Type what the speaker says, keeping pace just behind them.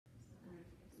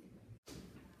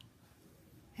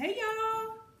Hey,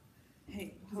 y'all.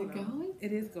 Hey, hold Is it on. going?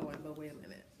 It is going, but wait a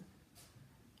minute.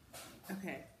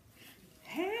 Okay.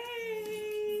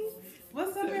 Hey.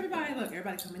 What's up, everybody? Look,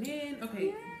 everybody coming in. Okay,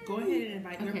 Yay. go ahead and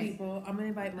invite your people. I'm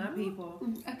going to invite my people.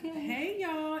 Okay. Hey,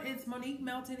 y'all. It's Monique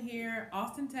Melton here,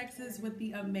 Austin, Texas, with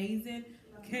the amazing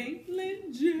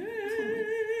Katelyn James.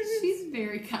 She's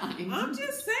very kind. I'm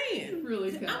just saying.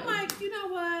 Really kind. I'm like, you know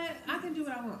what? I can do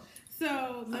what I want.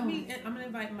 So I'm gonna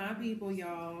invite my people,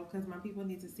 y'all, because my people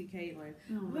need to see Katelyn.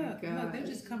 Look, they're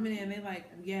just coming in. They're like,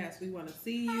 yes, we want to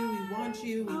see you. We want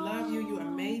you. We love you. You're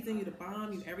amazing. You're the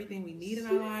bomb. You're everything we need in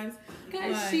our lives.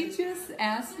 Guys, she just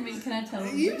asked me, can I tell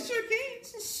you? You sure can.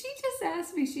 She just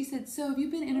asked me, she said, so have you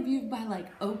been interviewed by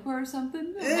like Oprah or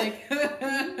something? I'm like,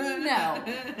 no.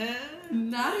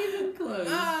 Not even close.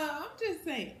 I'm just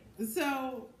saying.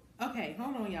 So, okay,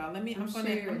 hold on, y'all.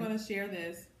 I'm gonna share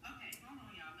this.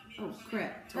 Oh,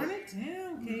 crap. Turn it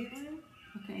down, Katelyn.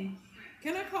 Okay.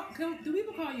 Do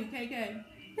people call you KK? They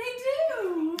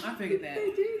do. I figured that.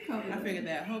 They do call me. I figured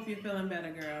that. Hope you're feeling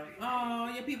better, girl.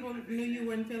 Oh, your people knew you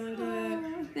weren't feeling good.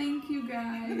 Oh, thank you,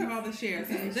 guys. Look at all the shares.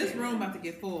 Okay, this room about to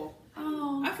get full.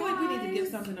 Oh, I feel like we need to give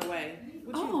something away.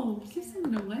 Give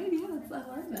something away? Yeah, I love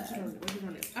that. What you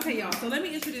want to do? Okay, y'all. So let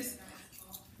me introduce.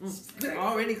 We're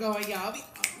already going, y'all. We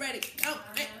already.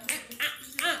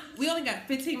 We only got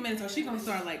 15 minutes, or she's gonna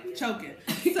start like choking.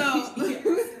 So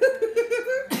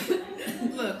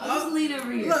look, I'll just lean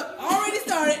over here. Look, already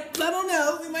started. I don't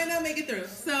know. We might not make it through.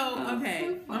 So okay.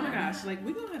 So Oh my gosh, like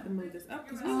we're gonna have to move this up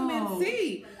because we can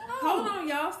see. Hold on,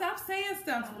 y'all. Stop saying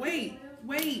stuff. Wait.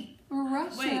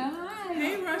 Russia. Wait. Hi.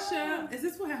 Hey, Russia. Is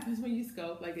this what happens when you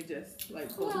scope? Like it just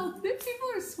like. Well, the people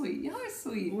are sweet. Y'all are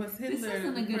sweet. Was Hitler, this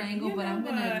isn't a good angle, but I'm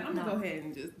gonna go ahead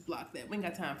and just block that. We ain't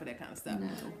got time for that kind of stuff. No.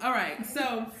 All right,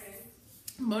 so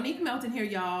Monique Melton here,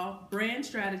 y'all. Brand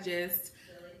strategist.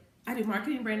 I do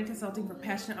marketing, branding, consulting for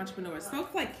passionate entrepreneurs.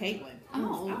 Folks like Katelyn.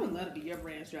 Oh. I would love to be your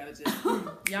brand strategist.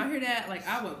 Y'all hear that? Like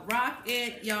I would rock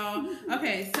it, y'all.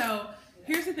 Okay, so.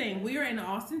 Here's the thing. We are in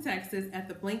Austin, Texas at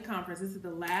the BLINK conference. This is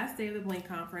the last day of the BLINK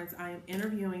conference. I am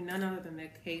interviewing none other than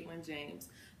Katelyn James.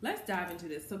 Let's dive into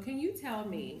this. So can you tell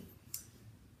me,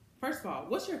 first of all,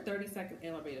 what's your 30-second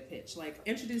elevator pitch? Like,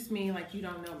 introduce me like you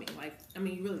don't know me. Like, I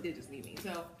mean, you really did just meet me.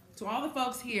 So to all the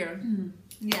folks here.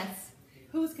 Yes.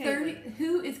 Who's Katelyn?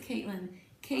 Who is Katelyn?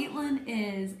 Katelyn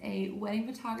is a wedding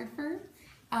photographer,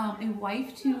 a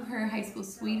wife to her high school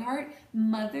sweetheart,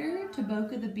 mother to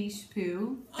Boca the Beach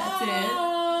Poo. That's it.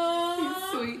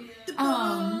 Sweet.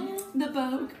 The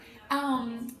Boke.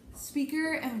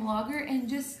 Speaker and vlogger, and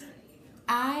just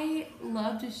I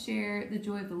love to share the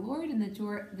joy of the Lord and the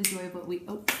joy of what we.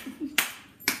 But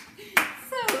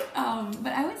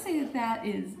I would say that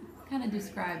is kind of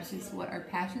describes just what our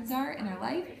passions are in our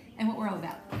life and what we're all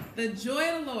about. The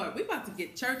joy of the Lord. We about to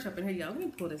get church up in here, y'all. Let me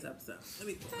pull this up some.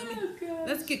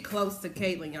 Let's get close to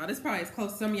Katelyn, y'all. This is probably as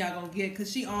close as some of y'all gonna get because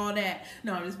she all that.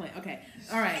 No, I'm just playing. Okay.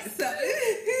 All right. So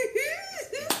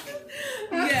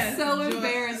I'm so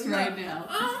embarrassed right now.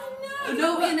 Oh no.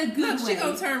 No, in a good way. She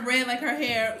gonna turn red like her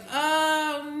hair.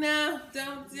 Oh no,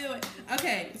 don't do it.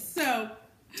 Okay, so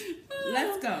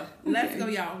let's go. Let's go,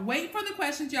 y'all. Wait for the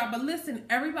questions, y'all. But listen,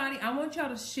 everybody, I want y'all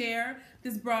to share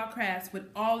this broadcast with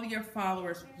all of your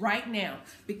followers right now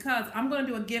because I'm going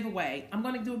to do a giveaway. I'm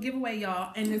going to do a giveaway,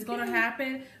 y'all, and it's going to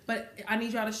happen, but I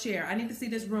need y'all to share. I need to see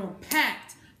this room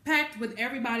packed with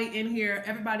everybody in here,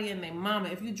 everybody and their mama.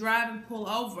 If you drive and pull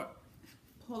over.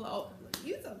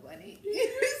 You so funny.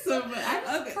 So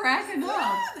I'm cracking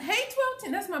up. Hey,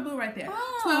 1210. That's my boo right there.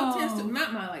 1210.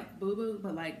 Not my like boo-boo,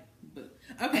 but like boo.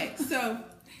 Okay, so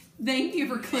thank you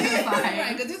for clarifying.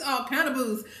 Right, because there's all kind of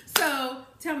boos. So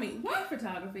tell me, why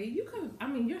photography? You could. I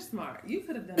mean, you're smart. You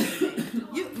could have done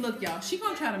anything. Look, y'all. She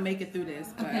gonna try to make it through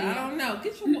this, but I don't know.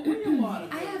 Get your water.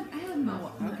 I have my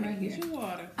water right here. Get your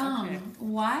water.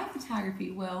 Why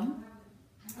photography? Well,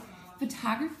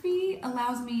 photography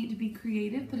allows me to be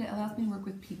creative, but it allows me to work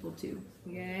with people too.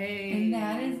 Yay!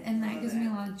 And that gives me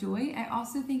a lot of joy. I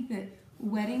also think that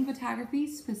wedding photography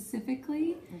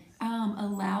specifically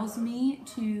allows me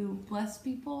to bless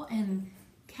people and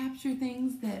capture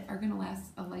things that are going to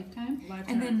last a lifetime.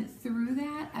 And then through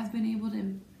that, I've been able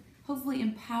to hopefully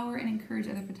empower and encourage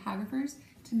other photographers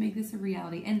to make this a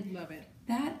reality. And love it.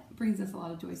 That brings us a lot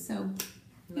of joy. So,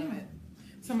 love it.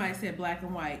 Somebody said black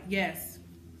and white. Yes.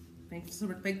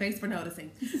 Thanks for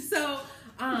noticing. So,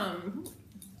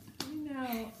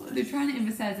 they're trying to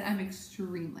emphasize that I'm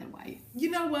extremely white. You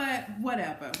know what?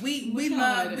 Whatever. We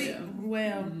love.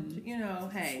 You know,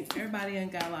 hey, everybody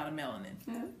ain't got a lot of melanin.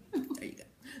 There you go.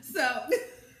 So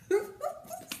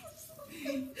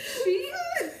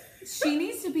She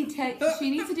needs to she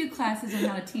needs to do classes on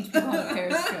how to teach people on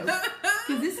Periscope.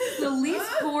 Because this is the least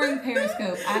boring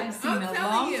Periscope I've seen in a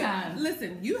long time.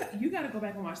 Listen, you got to go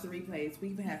back and watch the replays.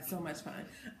 We've had so much fun.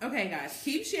 Okay, guys,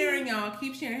 keep sharing, y'all.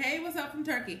 Keep sharing. Hey, what's up from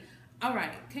Turkey? All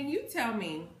right, can you tell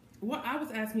me what I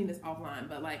was asking this offline,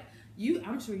 but like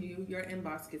I'm sure your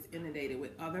inbox gets inundated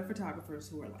with other photographers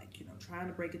who are like, trying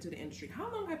to break into the industry.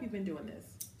 How long have you been doing this?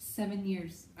 7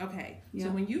 years. Okay, so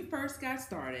when you first got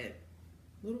started,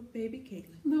 little baby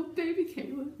Katelyn.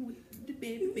 The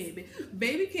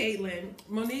baby Katelyn.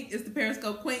 Monique is the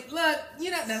Periscope queen. Look,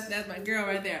 that's my girl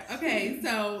right there. Okay,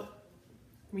 so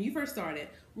when you first started,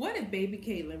 what did baby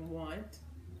Katelyn want,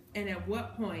 and at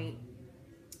what point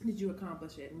did you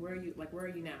accomplish it? And where are you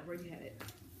now? Where are you headed?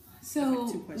 So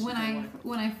when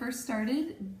I first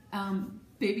started,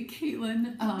 baby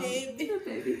Katelyn,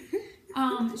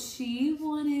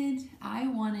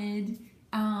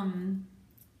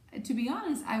 to be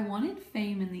honest, I wanted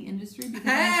fame in the industry because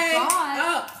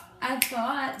I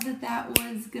thought that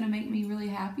was going to make me really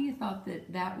happy. I thought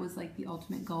that was like the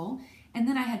ultimate goal. And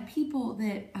then I had people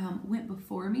that went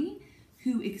before me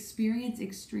who experienced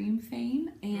extreme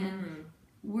fame and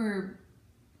were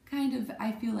kind of,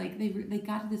 I feel like they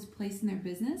got to this place in their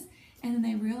business and then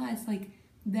they realized like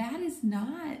that is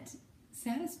not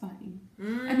satisfying.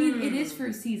 I mean, it is for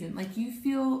a season. Like you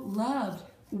feel loved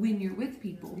when you're with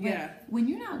people. But when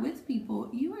you're not with people,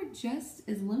 you are just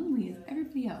as lonely as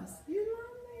everybody else. You're lonely?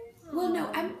 Well,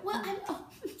 no, I'm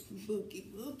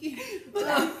Bookie.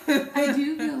 But I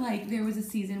do feel like there was a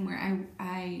season where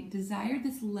I desired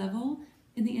this level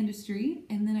in the industry,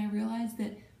 and then I realized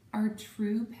that our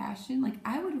true passion, like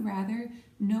I would rather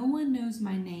no one knows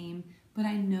my name, but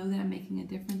I know that I'm making a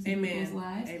difference in people's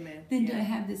lives, than to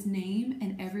have this name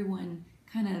and everyone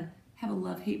kind of have a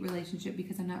love-hate relationship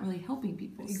because I'm not really helping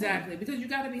people. Exactly, because you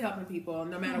got to be helping people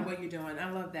no matter what you're doing.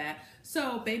 I love that.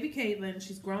 So, baby Katelyn,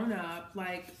 she's grown up.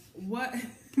 Like, what?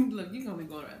 Look, you're going to be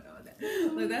going around all that.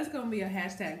 Look, that's going to be a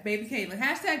hashtag, baby Katelyn.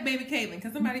 Hashtag baby Katelyn.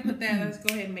 Because somebody put that. Let's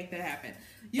go ahead and make that happen.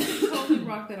 You can totally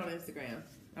rock that on Instagram.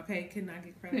 Okay, can I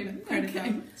get credit?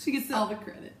 Okay. She gets all the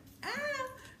credit.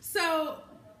 So,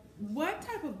 what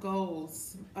type of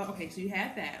goals? Okay, so you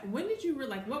had that. When did you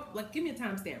like? What? Like, give me a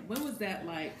timestamp. When was that?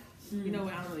 Like, you know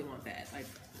what? I don't really want that.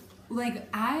 Like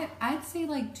I'd say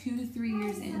like 2 to 3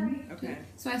 years in. Okay.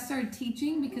 So I started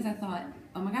teaching because I thought,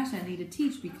 oh my gosh, I need to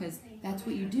teach because that's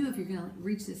what you do if you're gonna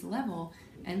reach this level.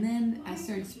 And then I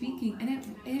started speaking, and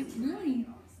it really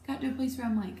got to a place where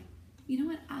I'm like, you know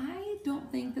what? I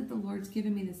don't think that the Lord's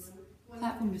given me this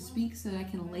platform to speak so that I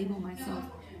can label myself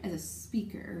as a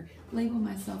speaker, or label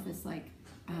myself as like,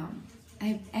 I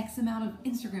have X amount of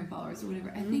Instagram followers or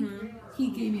whatever. I think He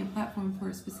gave me a platform for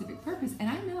a specific purpose. And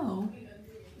I know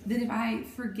that if I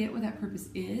forget what that purpose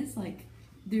is, like,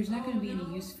 there's not going to be any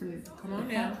use for Come on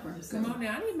now.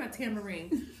 I need my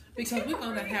tambourine because we're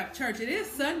going to have church. It is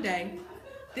Sunday.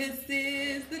 This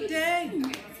is the day.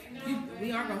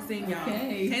 We are going to sing, y'all.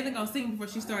 Okay. Katelyn going to sing before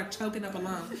she starts choking up a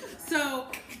lung. So,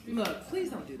 look, please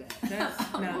don't do that.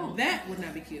 That would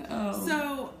not be cute.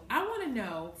 So, I want to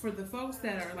know, for the folks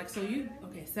that are like,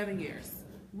 7 years.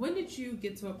 When did you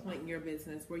get to a point in your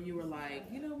business where you were like,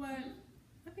 you know what?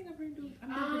 I think I'm doing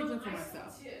pretty good for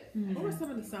myself. What were some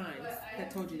of the signs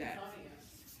that told you that?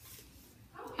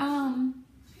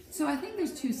 So I think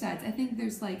there's two sides. I think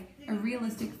there's like a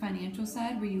realistic financial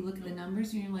side where you look at the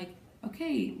numbers and you're like,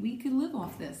 okay, we could live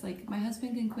off this. Like, my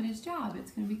husband can quit his job.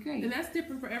 It's going to be great. And that's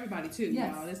different for everybody, too,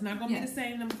 y'all. It's not going to be the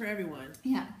same number for everyone.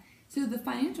 Yeah. So the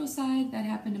financial side, that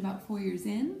happened about 4 years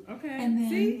in. Okay. And then,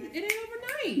 see, it ain't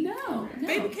overnight. No.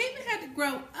 Baby Katelyn had to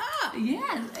grow up.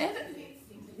 Yes.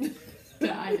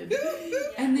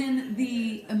 And then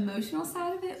the emotional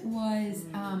side of it was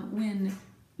when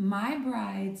my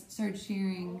brides started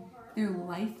sharing their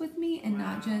life with me and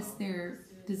not just their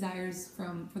desires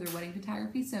for their wedding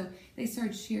photography. So they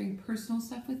started sharing personal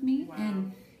stuff with me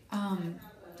and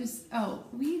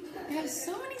we have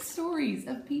so many stories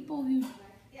of people who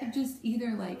have just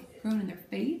either like grown in their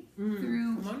faith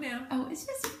through. Come on now.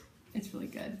 It's really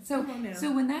good. So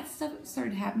when that stuff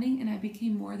started happening and I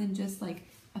became more than just like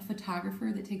a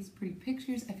photographer that takes pretty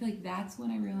pictures, I feel like that's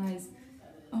when I realized,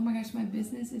 oh my gosh, my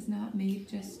business is not made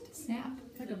just to snap.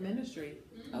 It's like a ministry.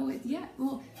 Oh, yeah.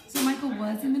 Well, so Michael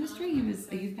was in ministry. He was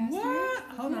a youth pastor. What?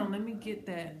 Hold on, let me get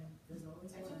that.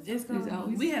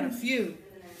 We had a few.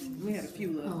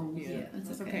 Little. Yeah,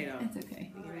 it's okay though. It's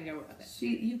okay.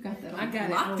 You've got that. I got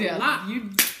locked it. Locked.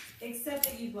 Except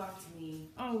that you blocked me.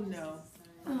 Oh no.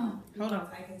 Oh. Hold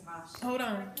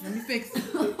on. Let me fix it.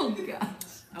 Oh gosh.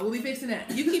 I will be fixing that.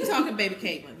 You keep talking, baby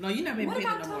Katelyn. No, you're not baby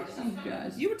Katelyn no more. Oh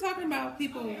gosh. You were talking about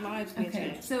people's lives being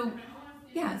changed. So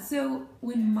Yeah, so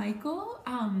when Michael,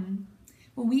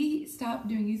 when we stopped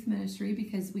doing youth ministry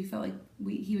because we felt like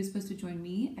he was supposed to join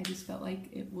me, I just felt like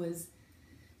it was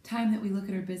time that we look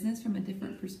at our business from a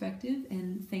different perspective.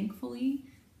 And thankfully,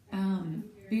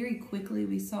 very quickly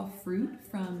we saw fruit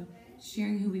from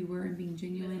sharing who we were and being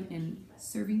genuine and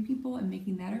serving people and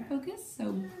making that our focus.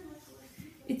 So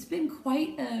it's been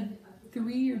quite a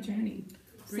 3-year journey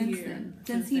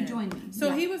since he joined me.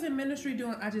 So he was in ministry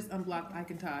doing. I just unblocked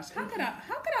Ike and Tosh. How could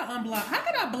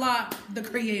I block the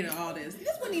creator of all this?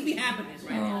 This wouldn't even be happening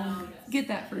right now. Get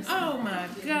that first. Oh my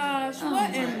gosh!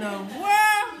 What in the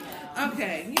world?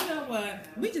 Okay, you know what?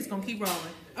 We just gonna keep rolling.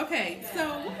 Okay, so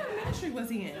what kind of ministry was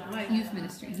he in? Like youth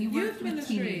ministry. He worked with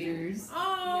teenagers.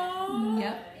 Oh.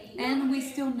 Yep. And we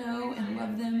still know and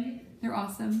love them. They're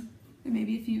awesome. There may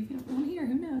be a few on here.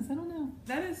 Who knows? I don't know.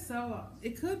 That is so.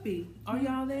 It could be. Are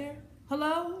y'all there?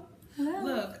 Hello? Hello.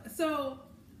 Look, so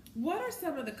what are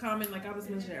some of the common, like I was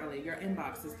mentioning earlier, your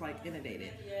inbox is like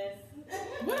inundated. Yes.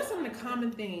 What are some of the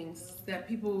common things that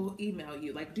people email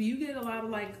you? Like, do you get a lot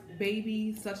of like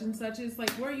baby such and suches?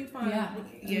 Like, where are you finding?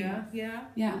 Yeah.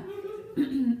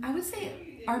 I would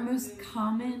say our most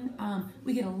common,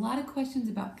 we get a lot of questions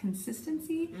about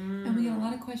consistency and we get a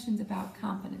lot of questions about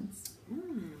confidence.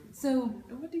 So,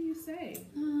 and what do you say?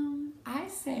 I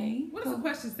say, what does the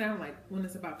question sound like when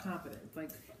it's about confidence?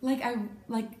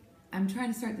 I'm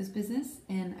trying to start this business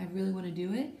and I really want to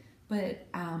do it, but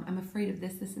I'm afraid of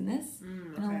this, this, and this.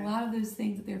 Okay. And a lot of those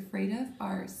things that they're afraid of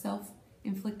are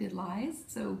self-inflicted lies.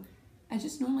 So I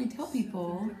just normally tell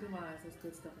people. Self-inflicted lies, there's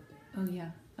good stuff in there. Oh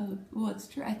yeah. Oh well, it's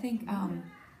true. I think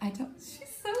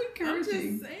she's so encouraging.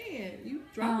 I'm just saying, you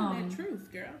dropping that truth,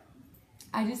 girl.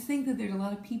 I just think that there's a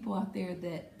lot of people out there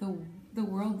that the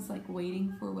world's like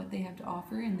waiting for what they have to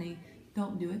offer and they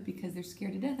don't do it because they're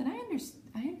scared to death. And I understand.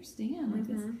 Like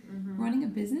this, running a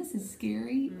business is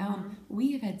scary.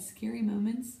 We have had scary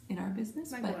moments in our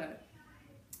business. Like but, what?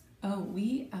 Oh,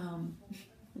 we well,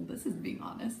 this is being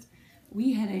honest.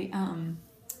 We had a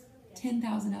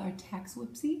 $10,000 tax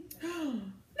whoopsie. Now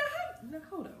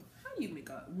hold on. How do you make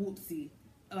a whoopsie?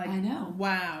 Like, I know.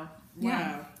 Wow.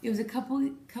 Yeah. Wow. It was a couple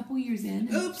years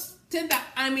in. Oops. 10,000.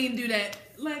 I mean, do that.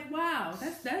 Like, wow.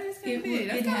 That is kind of big.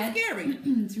 That's kind of scary.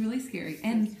 It's really scary.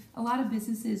 And a lot of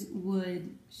businesses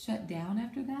would shut down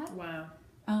after that. Wow.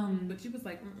 But she was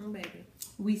like, baby.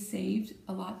 We saved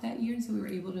a lot that year, and so we were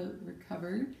able to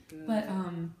recover. Good.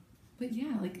 But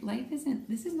yeah, like this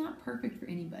is not perfect for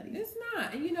anybody. It's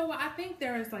not. And you know what? I think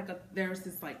there's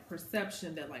this like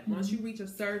perception that like once you reach a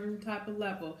certain type of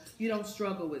level, you don't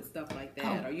struggle with stuff like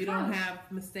that, or you don't have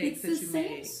mistakes it's that you the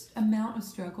made. same amount of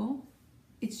struggle.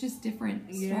 It's just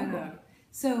different struggle. Yeah.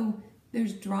 So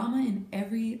there's drama in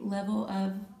every level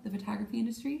of the photography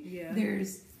industry. Yeah.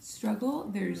 There's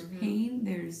struggle. There's pain.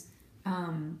 There's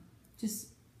just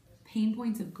pain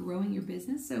points of growing your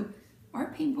business. So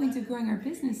our pain points of growing our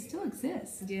business still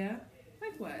exist. Yeah.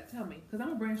 Like what? Tell me. Because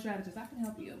I'm a brand strategist. I can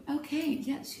help you. Okay.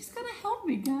 Yeah, she's going to help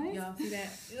me, guys. Y'all see that?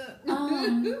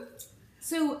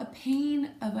 So a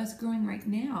pain of us growing right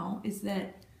now is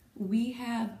that we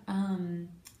have we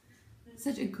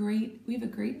have a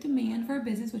great demand for our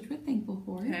business, which we're thankful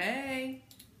for. Hey.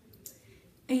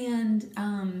 And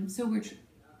so we're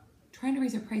trying to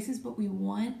raise our prices, but we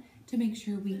want to make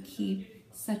sure we keep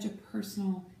such a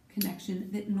personal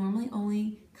connection that normally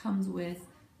only comes with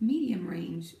medium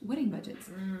range wedding budgets.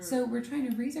 So we're trying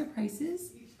to raise our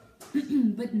prices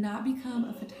but not become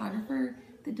a photographer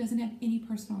that doesn't have any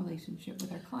personal relationship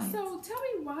with our clients. So tell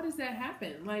me, why does that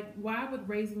happen? Like, why would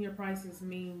raising your prices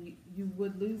mean you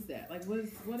would lose that? Like,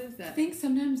 what is that? I think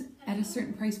sometimes at a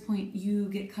certain price point you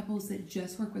get couples that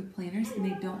just work with planners and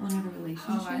they don't want to have a relationship.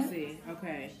 Oh, I see.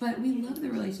 Okay. But we love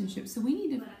the relationship, so we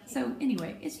need to. So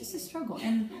anyway, it's just a struggle,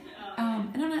 and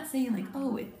I'm not saying like,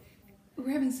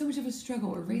 we're having so much of a struggle.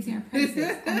 We're raising our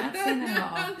prices. I'm not saying that at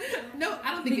all. No,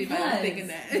 I don't think anybody's thinking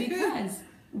that. Because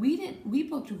we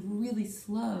booked really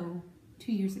slow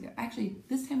 2 years ago. Actually,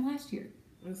 this time last year.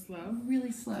 It was slow?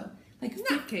 Really slow. Like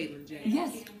not Katelyn James.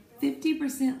 Yes,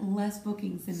 50% less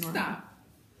bookings than normal. Stop.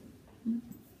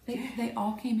 They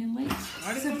all came in late.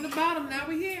 Already from the bottom, now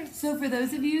we're here. So for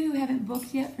those of you who haven't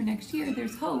booked yet for next year,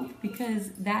 there's hope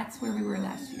because that's where we were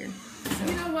last year. So.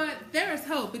 You know what? There is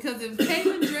hope because if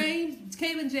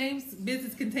Katelyn James'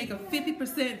 business can take a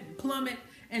 50% plummet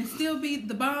and still be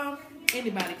the bomb,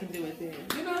 anybody can do it then.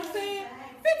 You know what I'm saying?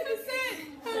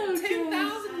 50%,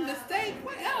 10,000 in the state.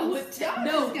 What else?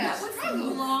 No, that was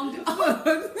long.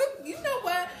 You know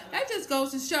what? That just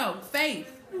goes to show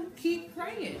faith. keep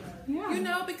praying. Yeah. You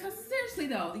know, because seriously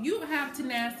though, you have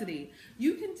tenacity.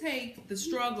 You can take the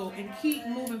struggle and keep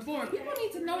moving forward. People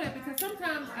need to know that, because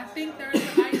sometimes I think there's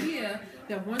an idea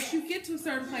that once you get to a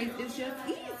certain place, it's just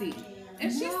easy.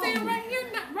 And she's saying right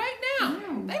here, right now,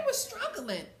 they were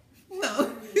struggling.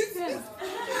 No. Yes.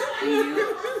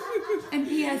 And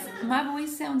P.S. My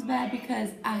voice sounds bad because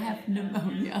I have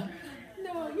pneumonia.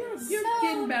 No, you're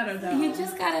getting better though. You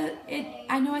just gotta.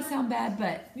 I know I sound bad,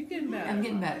 but You're getting better. I'm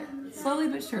getting better, slowly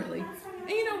but surely. And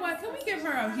you know what? Can we give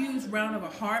her a huge round of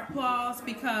applause?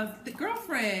 Because the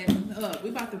girlfriend, look, we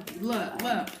about to look.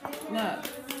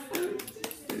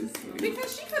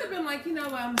 Because she could have been like, you know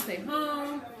what? I'm gonna stay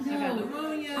home. I got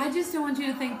pneumonia. I just don't want you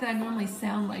to think that I normally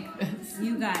sound like this.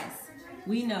 You guys,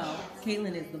 we know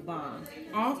Katelyn is the bomb.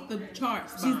 Off the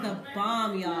charts. She's the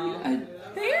bomb, y'all. I'm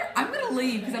gonna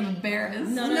leave because I'm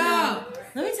embarrassed. No.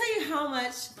 Let me tell you how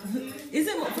much.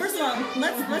 First of all,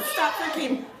 let's stop for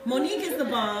Katelyn. Monique is the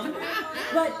bomb,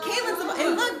 but Katelyn's the bomb.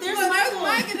 And look, there's Michael.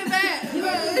 Mike in the back.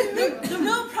 The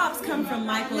real props come from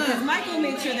Michael, because Michael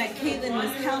made sure that Katelyn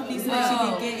was healthy so that she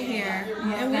could get here,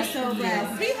 and we're so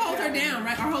blessed. He holds her down,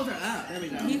 right? Or holds her up. There we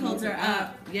go. He holds her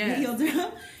up. Yeah. He holds her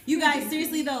up. You guys,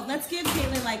 seriously though, let's give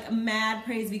Katelyn like mad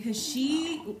praise, because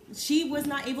she was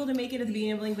not able to make it at the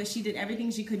beginning of BLINK, but she did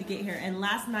everything she could to get here. And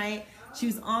last night she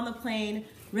was on the plane,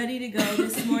 ready to go.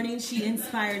 This morning she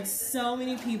inspired so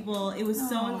many people. It was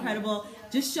so incredible.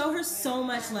 Just show her so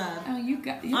much love. Oh, you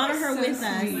honor her so with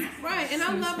sweet. us. Right, and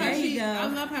I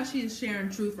love how she is sharing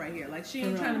truth right here. Like, she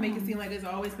ain't trying to make it seem like it's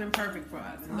always been perfect for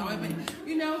us. It's always been,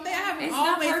 you know, they haven't It's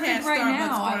always not had perfect right Starbucks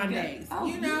now, grandes. Oh,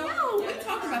 you know, we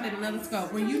talked about that in another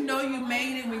scope. When you know you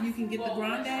made it, when you can get the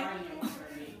grande.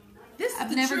 This is I've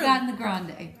the never truth. gotten the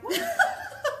grande.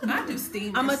 I do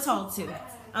steam. I'm a tall too.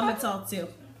 I'm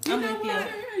with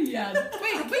you. Yeah.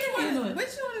 Wait, handle it.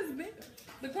 which one is bigger?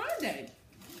 The grande.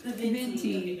 The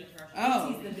Venti.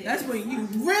 Oh, that's when you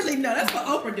really know. That's what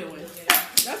Oprah doing.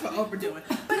 That's what Oprah doing.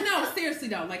 But no, seriously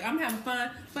though, like, I'm having fun.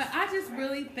 But I just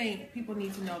really think people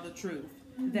need to know the truth.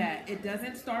 That it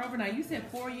doesn't start overnight. You said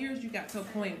 4 years, you got to a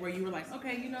point where you were like,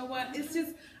 okay, you know what? It's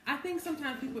just, I think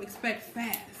sometimes people expect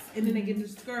fast, and then they get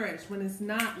discouraged when it's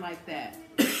not like that.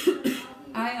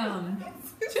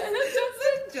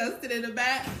 Justin in the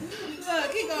back.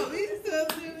 Look, he gonna be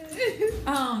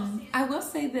something. I will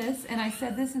say this, and I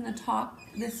said this in the talk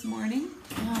this morning,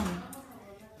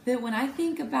 that when I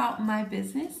think about my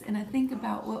business and I think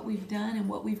about what we've done and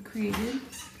what we've created,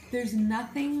 there's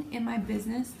nothing in my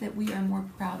business that we are more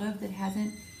proud of that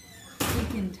hasn't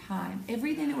taken time.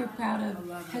 Everything that we're proud of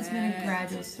has been a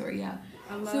gradual story. Yeah.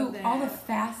 So all the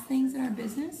fast things in our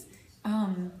business,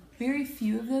 very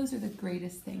few of those are the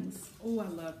greatest things. Oh, I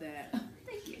love that.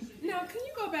 Thank you. Now, can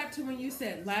you go back to when you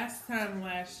said last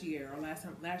year,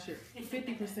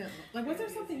 50%? Like, was there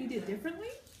something you did differently?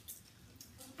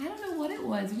 I don't know what it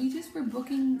was. We just were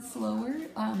booking slower.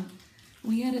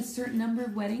 We had a certain number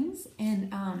of weddings,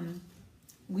 and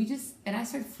I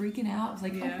started freaking out. I was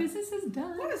like, our business is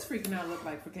done. What does freaking out look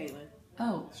like for Katelyn?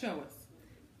 Oh. Show us.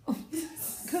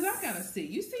 Because I gotta see.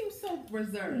 You seem so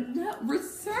reserved. Not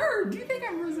reserved. Do you think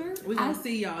I'm reserved? We're gonna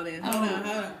see y'all then. Hold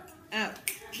on. Out.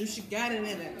 Do she got it in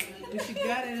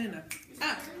her?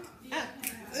 Out. Look.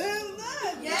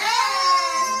 Yeah!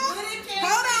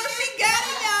 Hold on. She got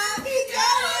it, y'all. She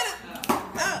got it.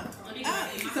 Out.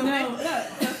 So, look.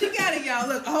 So she got it, y'all.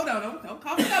 Look. Hold on. Don't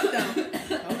cough it up,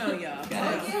 though. Hold on, y'all. Don't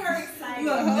get her excited.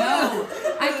 Look, No.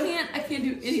 I can't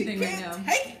do anything right now.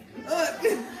 Take it.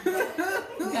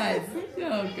 Look. Guys.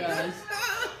 Oh, gosh.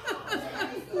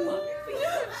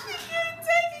 She can't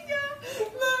take it, y'all.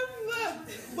 Look.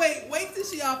 Wait till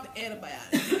she off the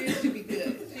antibiotics. She'll be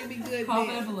good. She'll be good. Cough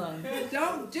then. it up alone.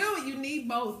 Don't do it. You need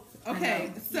both.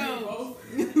 Okay, so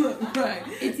right.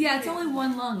 It's only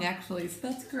one lung actually, so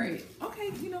that's great.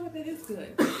 Okay, you know what? That is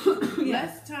good.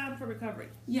 Less time for recovery.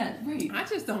 Yeah, right. I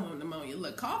just don't want pneumonia.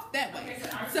 Look, cough that way.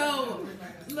 So,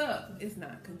 look, it's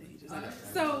not contagious.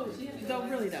 So, though,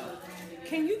 really though,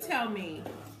 can you tell me?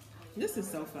 This is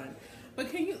so fun. But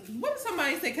what if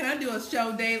somebody say, can I do a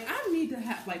show, Dave? I need to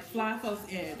have, like, fly folks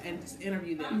in and just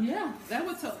interview them. Yeah. That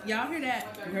would y'all hear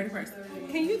that? You heard it first.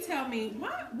 Can you tell me,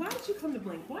 why did you come to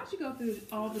BLINK? Why did you go through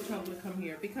all the trouble to come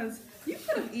here? Because you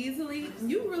could have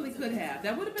you really could have.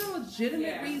 That would have been a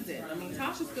legitimate reason. I mean,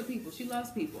 Tasha's good people. She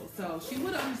loves people. So she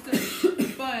would have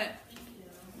understood. But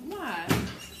why?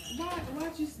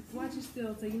 Why'd you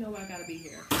still say, you know what, I gotta be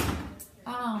here?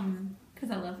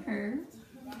 Because I love her.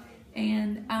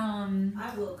 And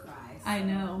I will cry. I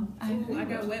know. I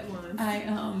got wet ones.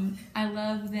 I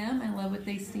love them. I love what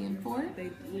they stand for.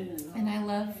 And I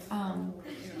love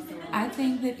I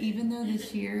think that even though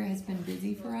this year has been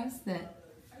busy for us, that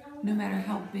no matter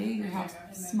how big or how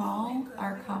small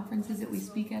our conferences that we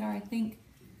speak at are, I think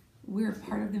we're a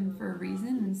part of them for a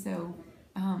reason. And so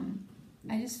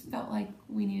I just felt like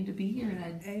we needed to be here.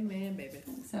 And amen, baby.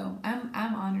 so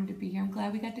I'm honored to be here. I'm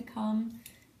glad we got to come.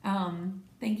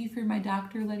 Thank you for my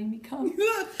doctor letting me come.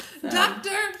 So.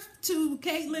 Doctor to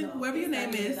Katelyn, whoever your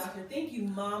name is. Doctor. Thank you,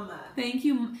 Mama. Thank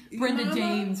you, Brenda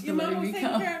James, for letting me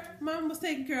come. Mama was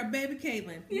taking care of baby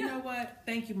Katelyn. You know what?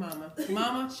 Thank you, Mama.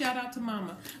 Mama, shout out to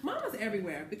Mama. Mama's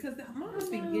everywhere because Mama's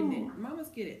been getting it. Mama's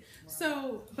get it.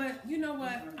 So, but you know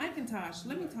what? Ike and Tosh,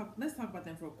 let's talk about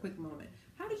them for a quick moment.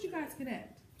 How did you guys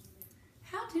connect?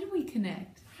 How did we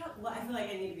connect? Well, I feel like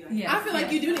I need to be on Yes, I feel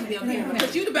like you do need to be on camera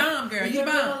because you the bomb, girl. You the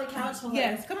bomb. on the couch.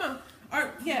 Yes, come on. Or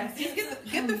yes,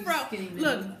 get the frog.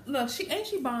 Look,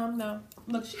 she bomb though.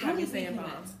 Look, she got me saying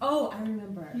bomb. Oh, I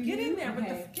remember. Get in there,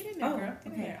 get in there, girl.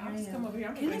 Get in there. I'll just come over here.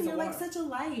 I'm gonna Katelyn, you're like such a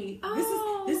light.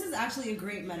 Oh. This is actually a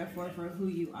great metaphor for who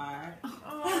you are.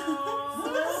 Oh,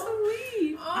 So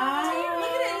sweet. Look at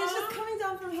it. It's just coming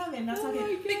down from heaven. That's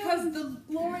okay. because the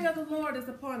glory of the Lord is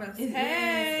upon us.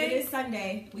 It is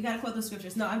Sunday. We gotta quote the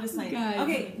scriptures. No, I'm just saying. Guys,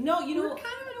 okay, no, you know we're kind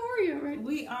of an Oreo, right?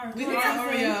 we are. We are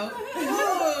Oreo.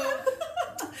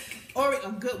 Oreo,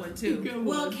 a good one too.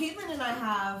 Well, Katelyn and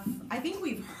I think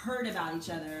we've heard about each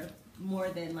other more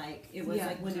than like it was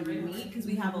like when did we meet, because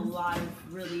we have a lot of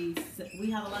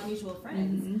mutual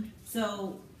friends.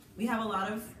 So we have a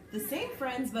lot of the same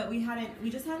friends, but we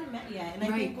just hadn't met yet. And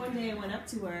I think one day I went up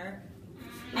to her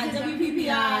at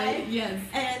WPPI, yes,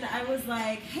 and I was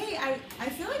like, hey, I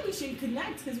feel like we should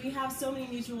connect because we have so many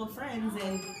mutual friends,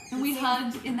 and we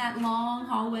hugged in that long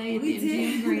hallway at the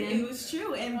MGM Grand. It was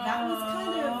true, and that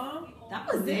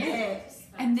was it.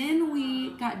 And then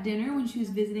we got dinner when she was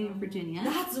visiting in Virginia.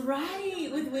 That's right,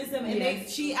 with Wisdom. And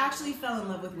she actually fell in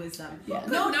love with Wisdom. Yes.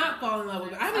 No, not fall in love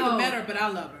with her. I haven't even met her, but I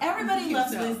love her. Everybody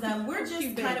loves Wisdom. We're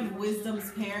just kind of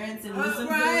Wisdom's parents and Wisdom's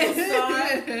right. little star.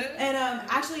 And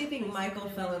actually, I think Michael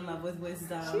fell in love with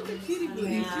Wisdom. She's a cutie boo.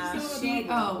 Yeah. She's so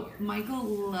adorable. Michael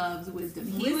loves Wisdom.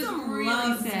 He Wisdom was really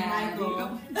loves sad.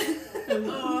 Michael.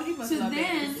 Oh, he must love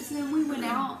it. So then we went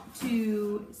out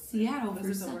to Seattle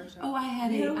for some. Oh, I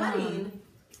had a wedding.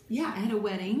 Yeah, I had a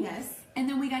wedding. Yes. And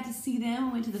then we got to see them.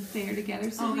 We went to the fair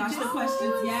together. So the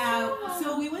questions. Yeah.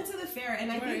 So we went to the fair, and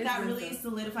I think that really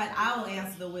solidified. I will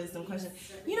answer the Wisdom question.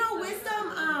 You know,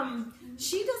 Wisdom,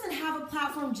 she doesn't have a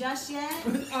platform just yet.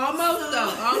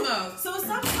 Almost. So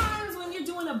sometimes when you're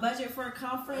doing a budget for a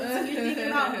conference and you're thinking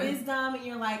about Wisdom, and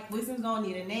you're like, Wisdom's gonna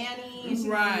need a nanny. And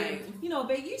right.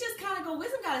 But you just kind of go,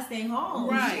 Wisdom gotta stay home.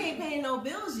 Right. She ain't paying no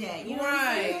bills yet. You know what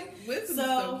I'm saying? Wisdom's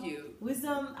so cute.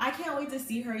 Wisdom, I can't wait to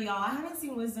see her, y'all. I haven't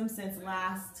seen Wisdom since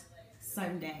last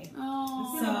Sunday.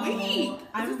 Oh, so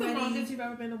I'm Is this ready. the longest you've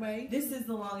ever been away? This is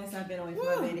the longest I've been away from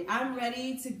my baby. I'm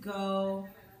ready to go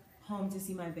home to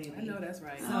see my baby. I know that's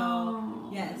right.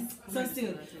 So yes, so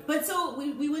soon. But so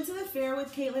we went to the fair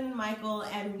with Katelyn and Michael,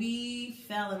 and we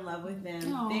fell in love with them.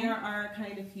 Aww. They are our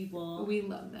kind of people. We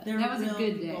love that. They're that was a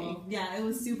good people. day. Yeah, it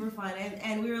was super fun,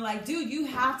 and we were like, dude, you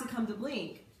have to come to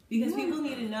Blink because people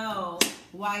need to know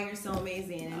why you're so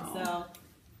amazing. And so.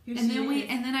 And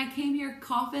then I came here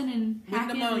coughing and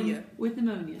hacking with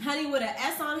pneumonia. Honey, with an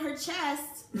S on her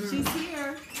chest, she's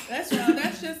here. That's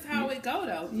just how it go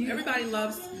though. Yeah. Everybody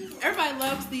loves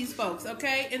these folks,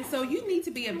 okay? And so you need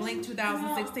to be at Blink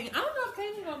 2016. I don't know if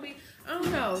Katelyn's gonna be. I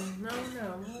don't know. No.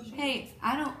 Hey,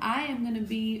 I am gonna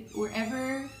be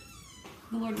wherever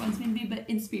the Lord wants me to be, but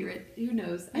in spirit. Who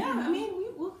knows? Yeah,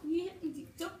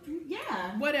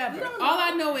 yeah. Whatever. All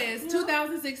I know is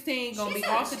 2016 gonna be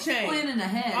off the chain. Planning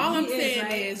ahead. All I'm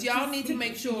saying is y'all need to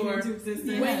make sure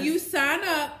when you sign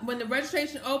up, when the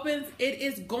registration opens, it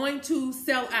is going to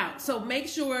sell out. So make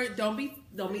sure don't be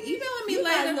emailing me you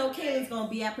later. Guys know Katelyn's gonna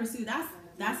be at Pursuit.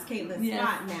 That's Katelyn's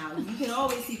spot now. You can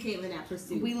always see Katelyn at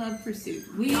Pursuit. We love Pursuit.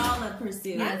 We all love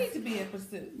Pursuit. I need to be at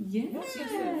Pursuit. Yes.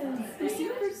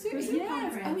 Pursuit.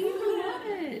 Yes. Oh, you would love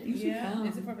it. You should come.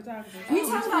 Is it for photographers? We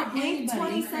talking about Blink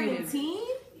 2017?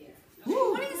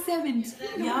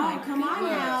 2017. Y'all, come on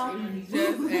now.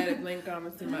 Just added Blink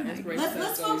comments to my inspiration.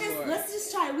 Let's focus. Let's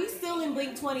just try. We still in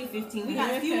Blink 2015. We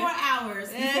got a few more hours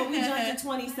before we jump to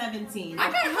 2017.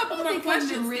 I got a couple more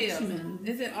questions Richmond.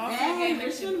 Still. Is it all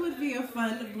Richmond would be a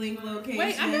fun Blink location.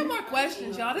 Wait, I got more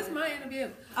questions, y'all. This is my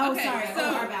interview. Oh, okay, sorry. So,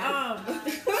 our bad.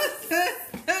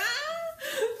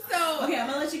 Okay, I'm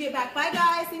gonna let you get back. Bye,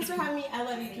 guys. Thanks for having me. I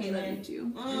love you,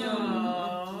 Katelyn.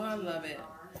 Oh, I love it.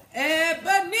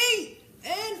 Ebony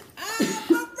and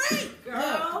Marie.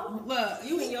 Girl, look,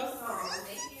 you and your song.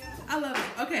 I love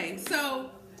it. Okay, so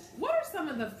what are some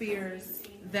of the fears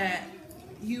that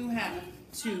you have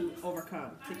to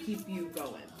overcome to keep you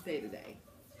going day to day?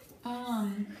 I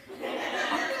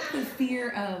think the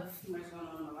fear of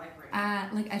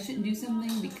I shouldn't do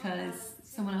something because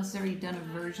someone else has already done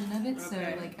a version of it. So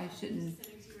like I shouldn't.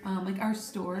 Like our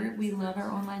store, we love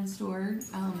our online store,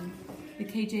 the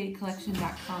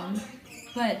kjcollection.com,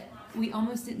 but we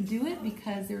almost didn't do it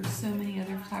because there were so many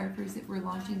other photographers that were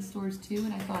launching stores too,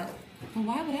 and I thought, well,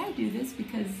 why would I do this?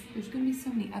 Because there's going to be so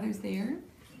many others there.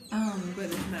 But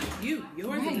it's not you.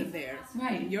 Yours isn't there.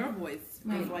 Right. Your voice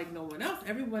is like no one else.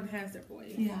 Everyone has their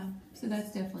voice. Yeah. So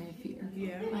that's definitely a fear.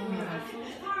 Yeah.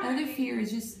 Another fear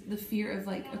is just the fear of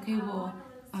like, okay, well,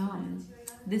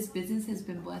 this business has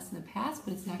been blessed in the past,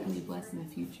 but it's not going to be blessed in the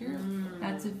future.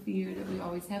 That's a fear that we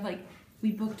always have. Like,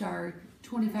 we booked our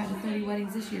 25 to 30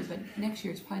 weddings this year, but next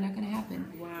year it's probably not going to happen.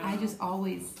 Wow. I just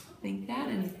always think that,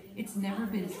 and it's never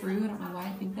been true. I don't know why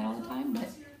I think that all the time, but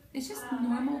it's just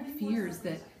normal fears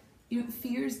that,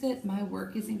 fears that my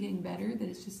work isn't getting better, that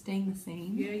it's just staying the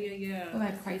same. Yeah. But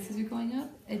my prices are going up.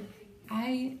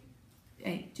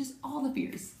 Just all the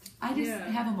fears. I just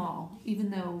have them all,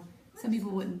 even though some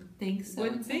people wouldn't think so.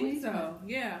 Wouldn't think so.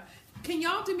 Yeah. Can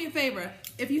y'all do me a favor?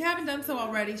 If you haven't done so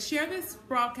already, share this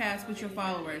broadcast with your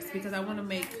followers because I want to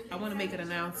make an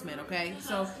announcement. Okay,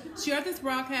 so share this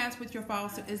broadcast with your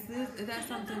followers. Is that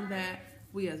something that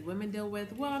we as women deal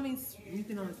with? Well, I mean, you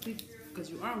can only speak because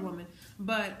you are a woman.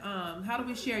 But how do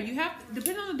we share? You have,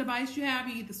 depending on the device you have,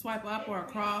 you either swipe up or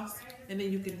across, and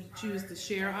then you can choose the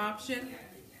share option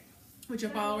with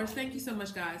your followers. Thank you so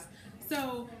much, guys.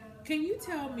 So, can you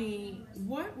tell me,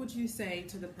 what would you say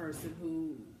to the person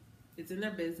who is in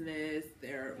their business,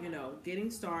 they're, getting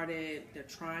started, they're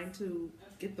trying to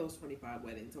get those 25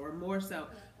 weddings or more so?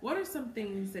 What are some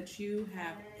things that you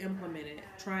have implemented,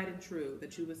 tried and true,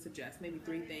 that you would suggest? Maybe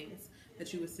 3 things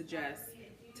that you would suggest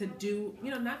to do,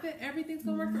 not that everything's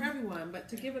going to work for everyone, but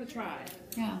to give it a try.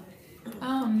 Yeah.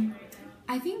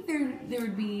 I think there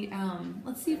would be,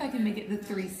 let's see if I can make it the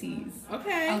 3 C's.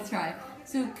 Okay. I'll try.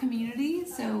 So community,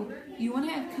 so you want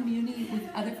to have community with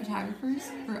other photographers,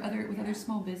 with other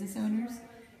small business owners.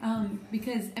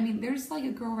 Because, there's like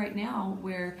a girl right now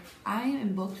where I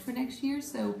am booked for next year,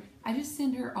 so I just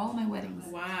send her all my weddings.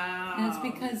 Wow. And it's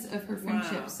because of her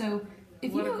friendship. Wow. So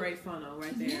if what a great funnel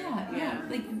right there. Yeah.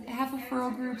 Like have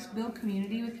referral groups, build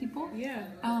community with people. Yeah.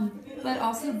 But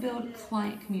also build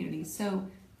client community. So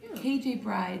KJ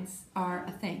brides are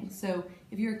a thing. So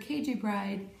if you're a KJ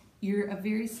bride, you're a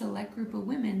very select group of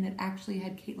women that actually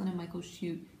had Katelyn and Michael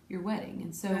shoot your wedding,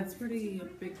 and so that's pretty a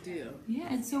big deal. Yeah,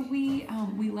 and so we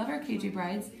love our KJ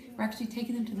brides. We're actually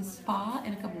taking them to the spa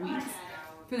in a couple weeks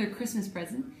for their Christmas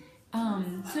present.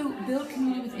 So build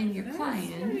community within your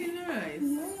clients. That's really nice.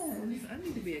 Yes. I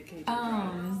need to be a KJ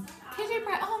bride. KJ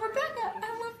bride. Oh, Rebecca, I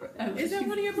love her. Oh, is that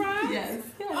one of your brides? Yes.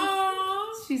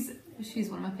 Oh, she's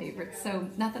one of my favorites. So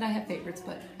not that I have favorites,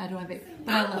 but I don't have favorites.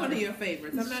 But I'm I love one her. of your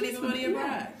favorites. I'm not even one of your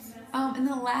brides. And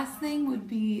the last thing would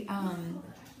be,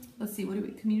 let's see,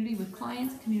 community with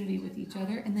clients, community with each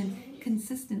other, and then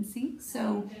consistency.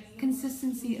 So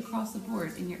consistency across the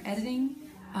board in your editing,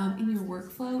 in your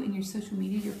workflow, in your social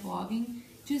media, your blogging,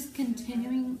 just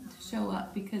continuing to show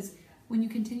up, because when you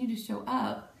continue to show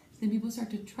up, then people start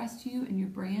to trust you and your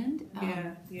brand.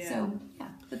 So,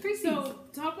 the 3 C's. So,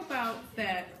 talk about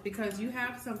that, because you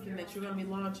have something that you're going to be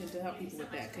launching to help people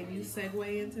with that. Can you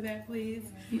segue into that, please?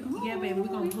 Yeah, baby, we're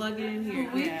going to plug it in here.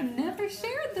 We've never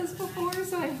shared this before,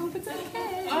 so I hope it's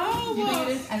okay. Oh, you well, think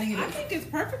it is? I think it is. I think it's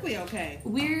perfectly okay.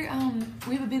 We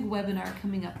have a big webinar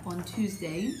coming up on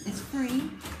Tuesday. It's free.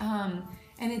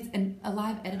 And it's a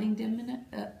live editing demo.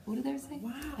 What did I say?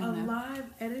 Wow, a live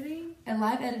editing? A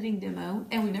live editing demo.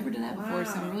 And we've never done that before,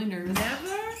 so I'm really nervous.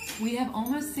 Never? We have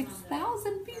almost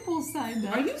 6,000 people signed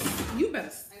up. Are you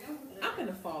better, I'm going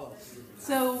to follow.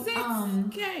 So,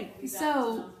 6K.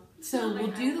 So we'll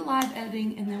do the live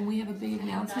editing, and then we have a big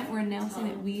announcement. We're announcing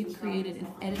that we've created an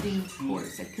editing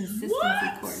course, a consistency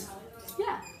course.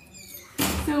 Yeah.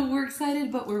 So we're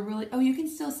excited, but we're really... Oh, you can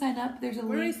still sign up. There's a link.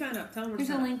 Where do you sign up? Tell them where to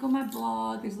There's sign a link on my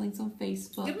blog. There's links on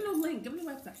Facebook. Give them the link. Give them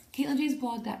the website.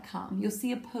 KatelynJamesBlog.com. You'll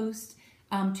see a post,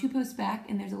 2 posts back,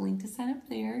 and there's a link to sign up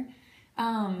there.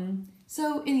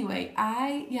 So anyway,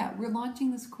 we're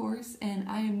launching this course, and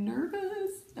I am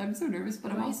nervous. I'm so nervous,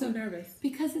 but I'm also so nervous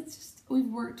because it's just, we've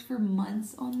worked for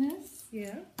months on this.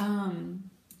 Yeah.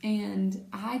 And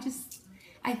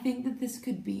I think that this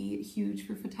could be huge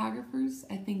for photographers.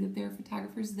 I think that there are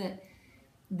photographers that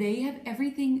they have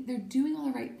everything, they're doing all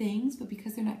the right things, but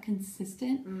because they're not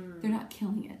consistent, they're not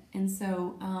killing it. And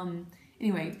so,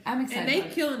 anyway, I'm excited. And they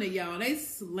killing it, y'all. They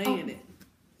slaying it.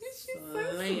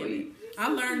 Slaying it. I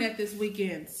learned that this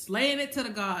weekend. Slaying it to the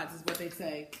gods is what they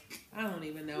say. I don't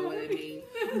even know what it means,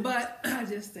 but I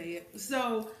just say it.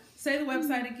 So Say the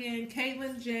website again.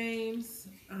 Katelyn James.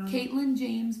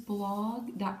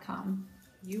 KatelynJamesBlog.com.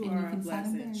 You And are you a can sign up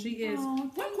blessing. there. She is. Oh,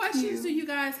 What thank questions you. do you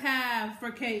guys have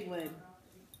for Katelyn?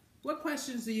 What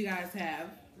questions do you guys have?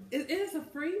 It is a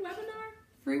free webinar?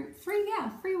 Free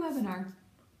webinar.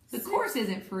 The course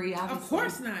isn't free, obviously. Of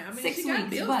course not. I mean, 6 she got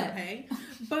weeks, bills to pay.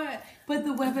 But But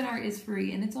the webinar is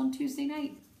free, and it's on Tuesday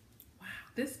night. wow,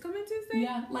 this coming Tuesday?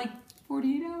 Yeah, like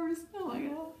 48 hours. Oh my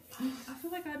god. I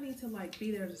feel like I need to like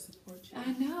be there to support you.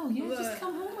 I know. Yeah, Look. just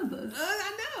come home with us.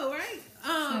 I know, right?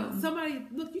 Somebody,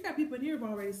 look, you got people in here who've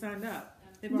already signed up.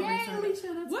 They've already Yay, signed Alicia,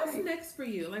 up. that's What's great. next for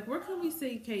you? Like, where can we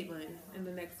see Katelyn in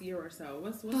the next year or so?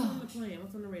 What's on the plan?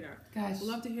 What's on the radar? Gosh. I'd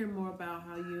love to hear more about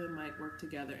how you and Mike work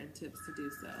together and tips to do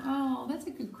so. Oh, that's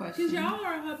a good question. Because y'all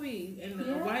are a hubby and a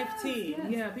Yes, wife team. yes.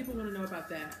 Yeah, people want to know about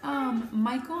that.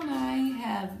 Michael and I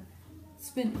have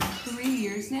spent 3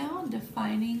 years now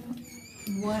defining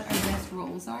what our best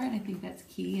roles are, and I think that's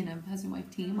key in a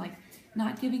husband-wife team. Like,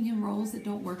 not giving him roles that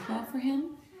don't work well for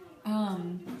him,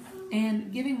 and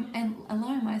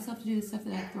allowing myself to do the stuff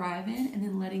that I thrive in, and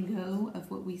then letting go of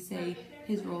what we say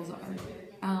his roles are.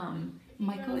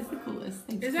 Michael is the coolest.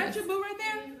 Thanks, Is that Chris. your boo right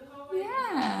there?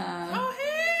 Yeah. Oh,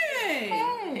 hey!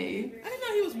 Hey. I didn't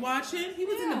know he was watching. He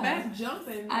was in the Yeah. back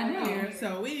jumping I right know. here,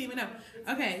 so we didn't even know.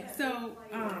 Okay, so,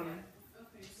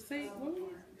 say, what were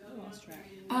we? I lost track.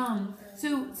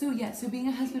 So being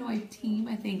a husband and wife team,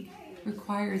 I think,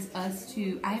 requires us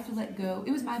to. I have to let go.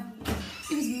 It was my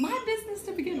business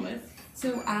to begin with.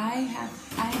 So I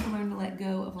have to learn to let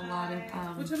go of a lot of.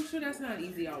 Which I'm sure that's not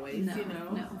easy always, No, you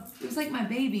know? no. It was like my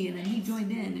baby, and then he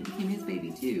joined in, and it became his baby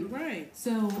too. Right.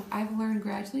 So I've learned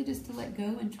gradually just to let go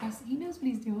and trust that he knows what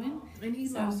he's doing. And he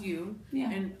So, loves you. yeah.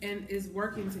 And is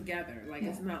working together. Like,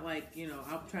 it's Yeah. not like, you know,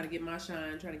 I'll try to get my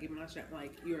shine, Like,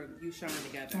 you shine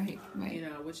together. Right. You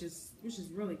know, which is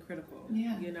really critical.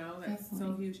 Yeah, You know, that's so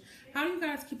definitely. huge. How do you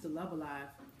guys keep the love alive?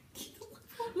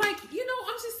 Like, you know,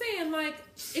 I'm just saying, like,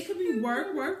 it could be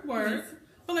work. But,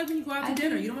 like, when you go out to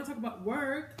dinner, you don't want to talk about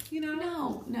work, you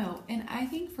know? No. And I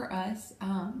think for us,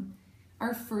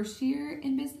 our first year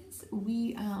in business,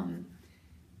 we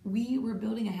were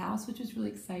building a house, which was really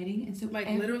exciting. And so Like,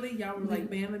 literally, y'all were, like,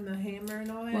 bamming the hammer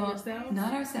and all that yourselves?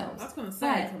 not ourselves. I was going to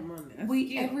say, but come on, that's we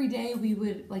cute. every day we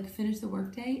would like finish the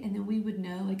workday, and then we would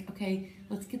know like, okay,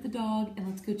 let's get the dog and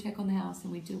let's go check on the house,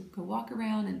 and we'd go walk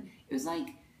around, and it was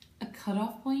like a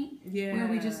cutoff point where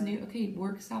we just knew, okay,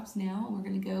 work stops now, and we're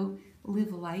gonna go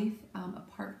live life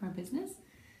apart from our business.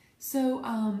 So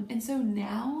so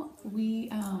now we're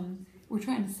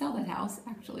trying to sell that house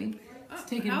actually. It's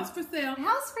House for sale.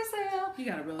 House for sale. You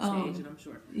got a real estate agent, I'm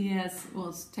sure. Yes, well,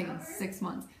 it's taken 6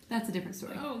 months. That's a different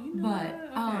story. Oh, you know but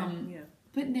what? Okay, yeah.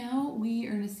 but now we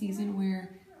are in a season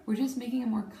where we're just making a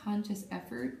more conscious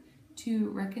effort to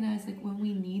recognize like when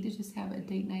we need to just have a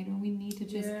date night, or we need to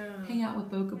just hang out with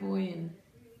Boca Boy, and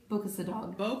Boca's the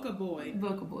dog. Boca Boy.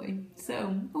 Boca Boy.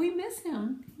 So we miss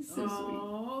him. He's so sweet.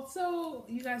 Oh, so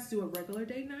you guys do a regular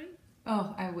date night?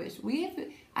 Oh, I wish.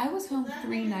 I was home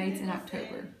 3 nights in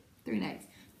October. 3 nights.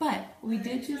 But we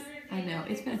did I know,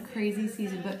 it's been a crazy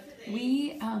season, but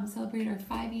we celebrated our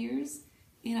 5 years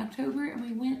in October, and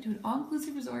we went to an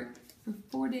all-inclusive resort for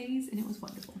 4 days, and it was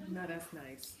wonderful. No, that's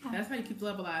nice. Yeah. That's how you keep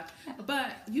love alive. Yeah.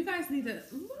 But you guys need to.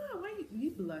 Mom, why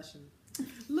you blushing?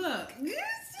 Look.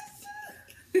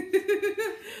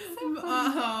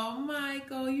 Oh,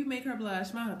 Michael, you make her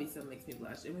blush. My hubby still makes me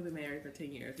blush, and we've been married for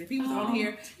 10 years. If he was on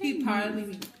here, he'd probably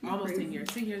be almost 10 years.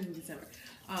 10 years in December.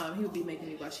 He would be making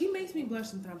me blush. He makes me blush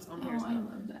sometimes on here. Oh, I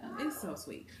love that. It's so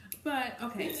sweet. But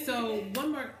okay, so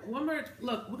one more.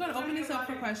 Look, we're gonna open this up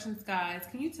for questions, guys.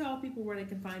 Can you tell people where they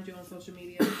can find you on social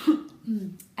media?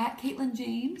 At Katelyn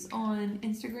James on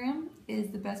Instagram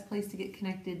is the best place to get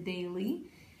connected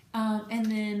daily. And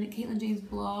then Katelyn James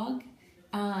blog.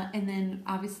 And then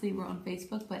obviously we're on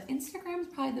Facebook, but Instagram is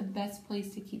probably the best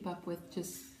place to keep up with.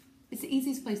 It's the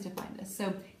easiest place to find us.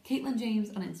 So Katelyn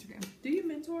James on Instagram. Do you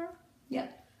mentor?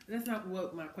 Yep. That's not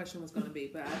what my question was going to be,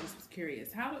 but I just was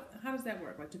curious. How does that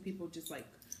work? Like, do people just like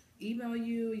email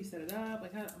you? You set it up?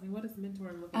 Like, what does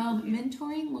mentoring look like?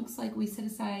 Mentoring looks like we set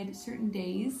aside certain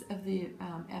days of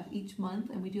each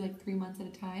month, and we do like 3 months at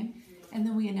a time, and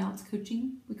then we announce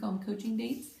coaching. We call them coaching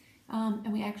dates,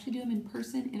 and we actually do them in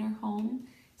person in our home,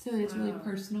 so it's really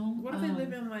personal. What if they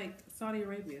live in like Saudi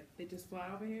Arabia? They just fly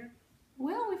over here?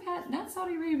 Well, we've had not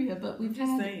Saudi Arabia, but we've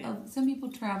Just had saying. Some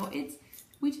people travel.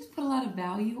 We just put a lot of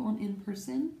value on in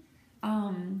person.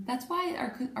 That's why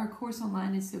our course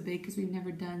online is so big, because we've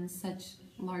never done such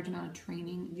a large amount of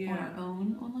training on our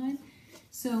own online.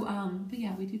 So, but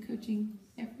yeah, we do coaching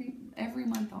every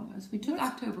month almost. We took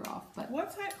October off, but what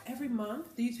type every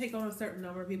month? Do you take on a certain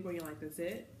number of people and you're like, that's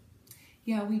it?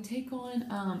 Yeah, we take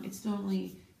on, it's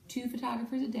normally 2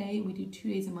 photographers a day. We do 2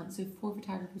 days a month, so 4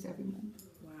 photographers every month.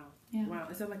 Wow. Yeah. Wow.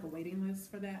 Is there like a waiting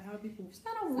list for that? How do people? It's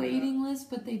not a waiting list,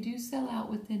 but they do sell out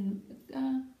within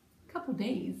a couple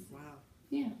days. Wow.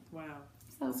 Yeah. Wow.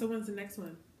 So when's the next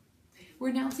one? we're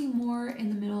announcing more in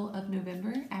the middle of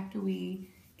November after we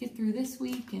get through this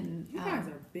week. And You guys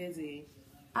are busy.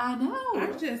 I know.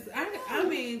 I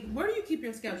mean, where do you keep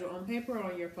your schedule? On paper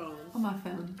or on your phone? On my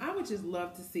phone. I would just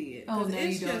love to see it. Oh, no,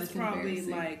 it's you don't. just It's probably embarrassing.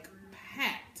 like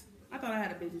packed. I thought I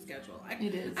had a busy schedule.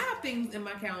 It is. I have things in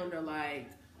my calendar like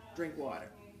drink water,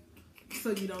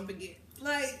 so you don't forget.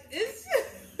 Like it's.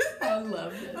 I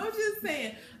love it. I'm just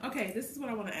saying. Okay, this is what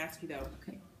I want to ask you though.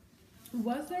 Okay.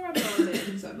 Was there a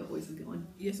moment? Sorry, my voice is going.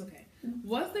 Yes, okay.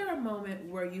 Was there a moment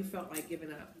where you felt like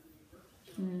giving up?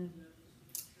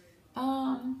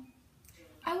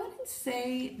 I wouldn't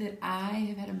say that I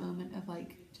have had a moment of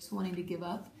like just wanting to give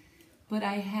up, but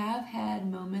I have had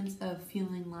moments of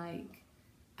feeling like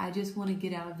I just want to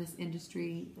get out of this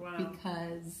industry. Wow.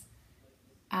 Because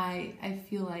I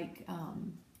feel like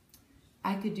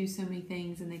I could do so many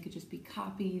things and they could just be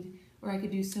copied, or I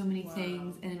could do so many Wow.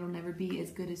 things and it'll never be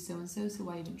as good as so and so. So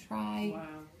why even try? Wow.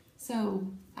 So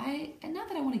and not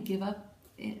that I want to give up.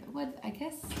 What I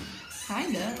guess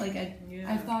kinda like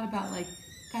I've thought about like,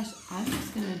 gosh, I'm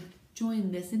just gonna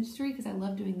join this industry because I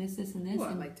love doing this, and this.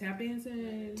 What, and like tap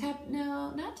dancing?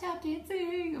 No, not tap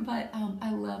dancing, but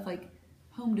I love like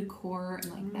home decor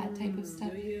and like that type of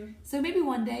stuff. Do you? So maybe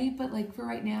one day, but like for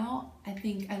right now, I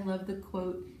think I love the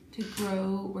quote to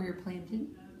grow where you're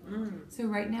planted. So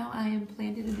right now I am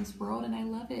planted in this world and I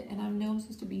love it, and I know I'm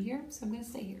supposed to be here, so I'm gonna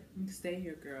stay here. Stay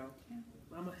here, girl. Yeah.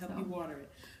 I'm gonna help you water it.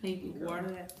 Thank you, girl.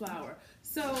 Water that flower.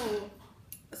 So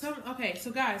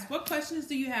guys, what questions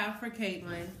do you have for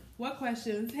Katelyn? What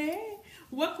questions? Hey,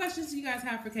 what questions do you guys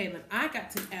have for Katelyn? I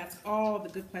got to ask all the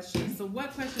good questions. So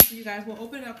what questions do you guys? We'll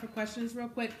open it up for questions real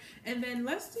quick, and then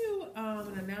let's do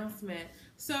an announcement.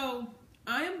 So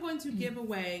I am going to give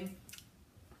away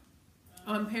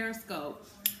on Periscope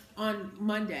on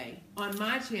Monday on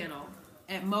my channel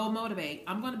at Mo Motivate.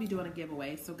 I'm going to be doing a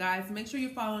giveaway. So guys, make sure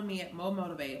you're following me at Mo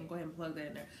Motivate. I'm going to go ahead and plug that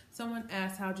in there. Someone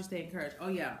asked, how'd you stay encouraged? Oh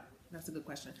yeah, that's a good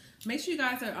question. Make sure you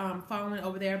guys are following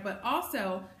over there. But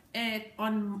also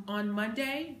on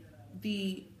Monday,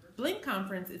 the BLINK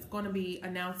conference is going to be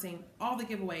announcing all the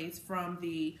giveaways from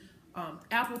the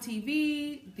Apple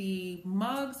TV, the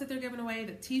mugs that they're giving away,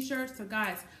 the t-shirts. So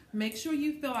guys, make sure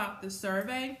you fill out the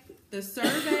survey. The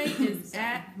survey is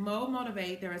at Mo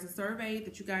Motivate. There is a survey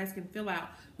that you guys can fill out.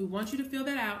 We want you to fill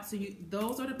that out. So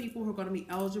those are the people who are going to be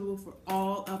eligible for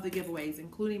all of the giveaways,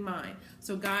 including mine.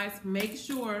 So guys, make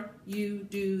sure you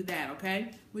do that,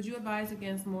 okay? Would you advise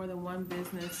against more than one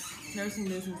business, nursing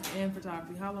business, and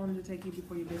photography? How long did it take you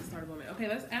before your business started going? Okay,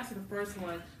 let's answer the first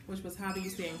one, which was how do you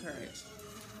stay encouraged?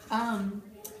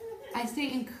 I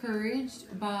stay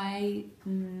encouraged by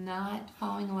not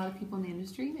following a lot of people in the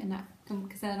industry, and not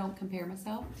because I don't compare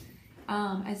myself.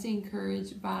 I stay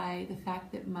encouraged by the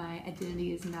fact that my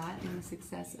identity is not in the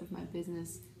success of my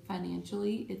business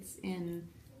financially. It's in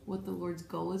what the Lord's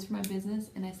goal is for my business,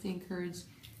 and I stay encouraged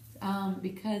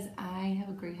because I have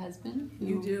a great husband.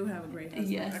 You do have a great husband.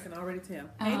 Yes. I can already tell.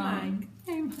 Hey, Mike.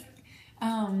 Hey, Mike.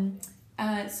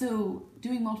 So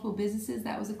doing multiple businesses,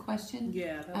 that was a question.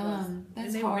 Yeah, that was. That's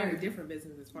and they hard. were very different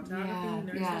businesses. Photography,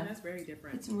 nursing, that's very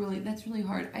different. That's really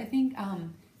hard. I think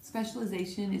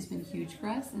specialization has been huge for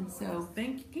us, and so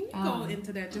can you go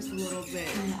into that just a little bit?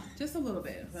 Yeah. Just a little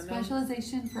bit.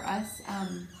 Specialization for us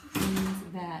means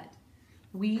that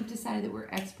we've decided that we're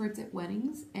experts at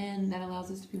weddings, and that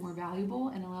allows us to be more valuable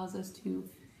and allows us to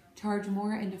charge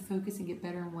more and to focus and get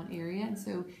better in one area. And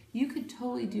so you could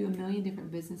totally do a million different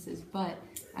businesses, but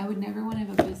I would never want to have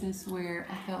a business where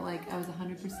I felt like I was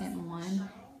 100% in one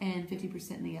and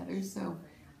 50% in the other. So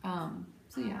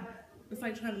yeah. It's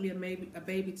like trying to be a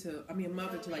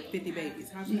mother to like 50 babies.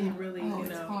 How can you really,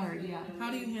 it's hard, yeah.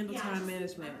 How do you handle time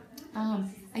management? I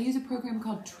use a program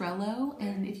called Trello,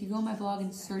 and if you go on my blog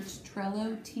and search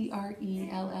Trello,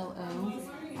 Trello,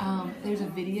 there's a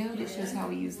video that shows how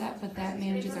we use that, but that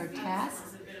manages our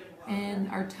tasks and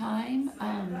our time.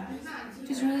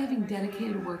 Just really having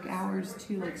dedicated work hours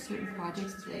to like certain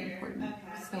projects is really important.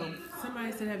 So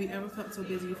somebody said, have you ever felt so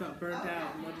busy you felt burnt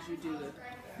out? And what did you do?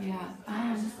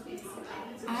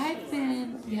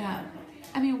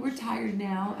 I mean, we're tired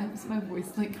now. My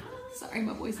voice my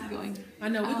voice is going. I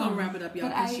know, we're going to wrap it up, y'all,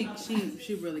 because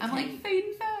she really I'm can't. like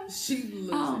fading fast. She's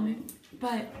losing it.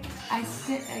 But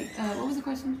what was the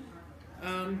question?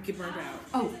 Get burned out.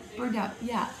 Oh, burned out.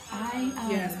 Yeah,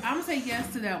 Yes, I'm gonna say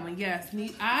yes to that one. Yes,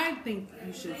 I think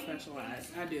you should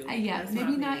specialize. I do. Yeah, That's my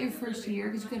maybe not opinion. your first year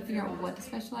because you got to figure out what to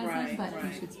specialize in, Right, but right.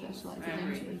 you should specialize I agree.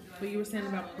 eventually. But you were saying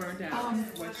about burnt out.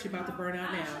 What's she about to burn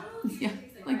out now? Yeah,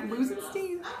 like losing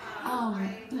steam.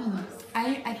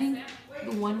 I think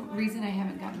the one reason I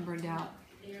haven't gotten burned out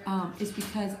is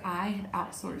because I had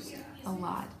outsourced a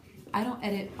lot. I don't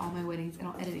edit all my weddings. I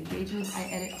don't edit engagements. I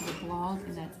edit for the blog,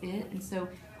 and that's it. And so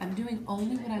I'm doing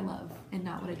only what I love and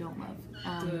not what I don't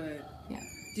love. Good. Yeah.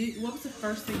 What was the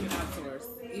first thing you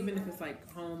outsourced? Even if it's like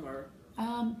home or...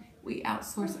 We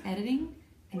outsource editing,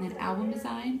 and then album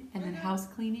design, and then house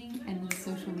cleaning, and then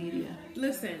social media.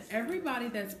 Listen, everybody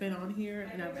that's been on here,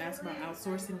 and I've asked about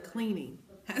outsourcing cleaning,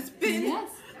 has been Yes.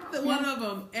 one of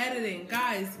them. Editing.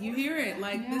 Guys, you hear it.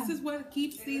 Like, Yeah. this is what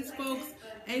keeps these folks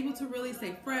able to really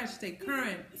stay fresh, stay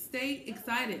current, stay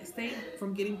excited, stay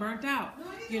from getting burnt out.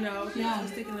 You know, thanks Yeah. for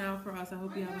sticking it out for us. I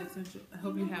hope you have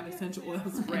essential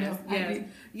oils I know, rest. I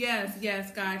Yes, do.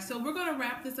 yes, guys. So we're gonna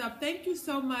wrap this up. Thank you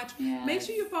so much. Yes. Make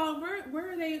sure you follow. Where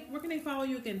can they follow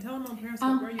you again? Tell them on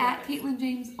Periscope. Where you At Katelyn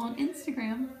James on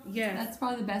Instagram. Yes. That's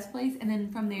probably the best place, and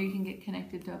then from there you can get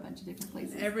connected to a bunch of different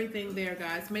places. Everything there,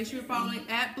 guys. Make sure you're following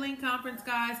at BLINK Conference,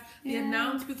 guys. The Yeah.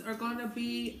 announcements are going to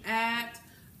be at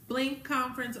BLINK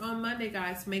Conference on Monday,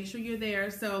 guys. Make sure you're there.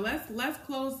 So let's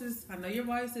close this. I know your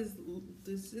voice is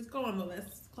going, but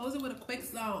let's close it with a quick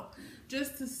song,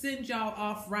 just to send y'all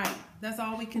off right. That's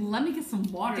all we can. Let me get some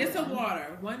water. Get some then.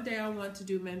 water. One day I want to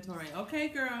do mentoring. Okay,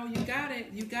 girl, you got it.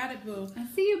 You got it, boo. I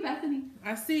see you, Bethany.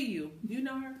 I see you. You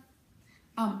know her.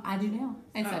 I do now.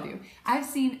 Yes, I Oh. do.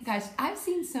 I've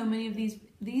seen so many of these.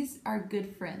 These are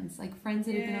good friends, like friends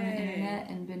that have been on the Yay. internet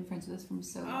and been friends with us from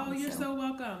so long. Oh, you're so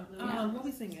welcome. Yeah. What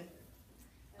we singing?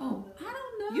 Oh, I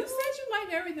don't know. You said you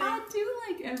like everything. I do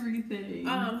like everything.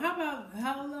 How about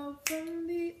Hello from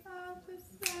the Other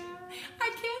Side? I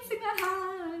can't sing that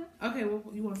high. Okay, well,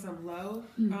 you want some low?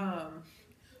 Mm.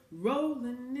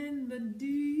 Rolling in the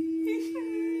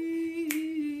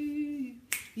deep.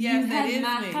 Yes, You that had is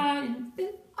my me. heart in-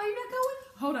 Are you not going?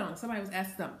 Hold on, somebody was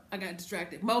asking something. I got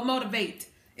distracted. Mo Motivate.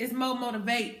 It's Mo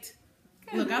Motivate.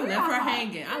 Look, I left her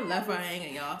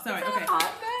hanging. Y'all. Sorry, okay.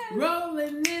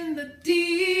 Rolling in the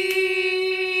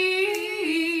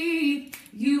deep.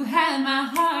 You had my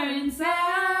heart inside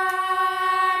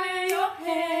of your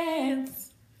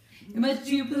hands, but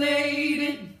you played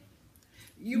it.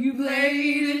 You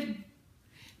played it.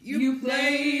 You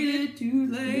played it to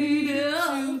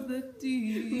the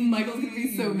deep. Michael's gonna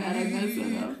be so mad I messed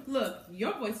that up. Look,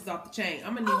 your voice is off the chain.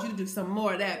 I'm gonna need you to do some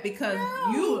more of that because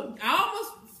No. I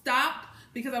almost stopped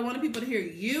because I wanted people to hear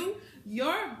you.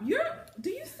 Do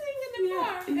you sing in the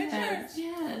choir at church?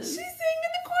 Yes. She sing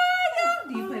in the choir, y'all.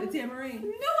 Do you play the tambourine? No,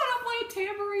 I don't play a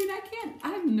tambourine. I can't. I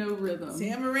have no rhythm.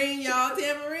 Tambourine, y'all.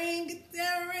 Tambourine. Get the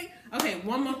tambourine. Okay,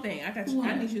 one more thing. I got you. I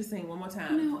What? need you to sing one more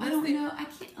time. No, I Let's don't sing. know. I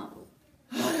can't. Oh.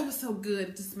 Oh, that was so good.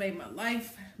 It just made my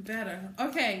life better.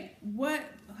 Okay, what?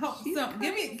 She's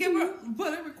Give her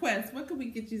what a request. What could we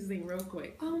get you to sing real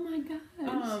quick? Oh my gosh.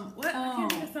 What? I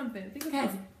can't think of something. Think of Guys,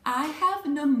 something. I have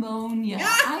pneumonia.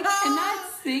 I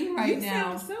cannot sing right you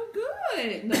now. sound so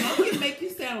good. Pneumonia make you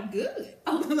sound good.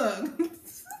 Oh. Look.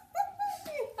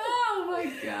 Oh my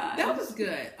god. That was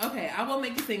good. Okay, I won't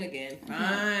make you sing again.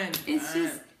 Fine. It's fine.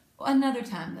 just another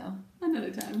time though.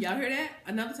 Another time. Y'all hear that?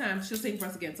 Another time she'll sing for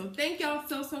us again. So thank y'all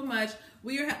so much.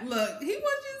 We are look. He wants you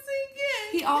to sing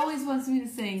again. He always wants me to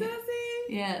sing. Does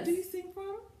he? Yes. Do you sing for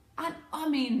him? I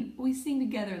mean, we sing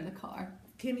together in the car.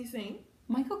 Can he sing?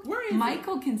 Michael. Where is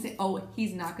Michael can sing. Oh,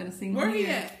 he's not gonna sing. Where he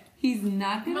here. at? He's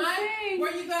not gonna Mike, sing.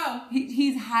 where you go?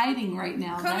 He's hiding right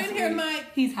now. Come That's in here, where Mike.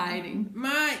 He's hiding.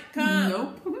 Mike, come.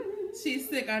 Nope. She's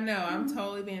sick, I know. I'm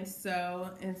totally being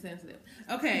so insensitive.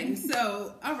 Okay,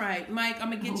 so, all right, Mike, I'm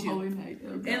going to get Oh, you. holy night.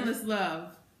 Oh, God. Endless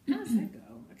Love. How does that go?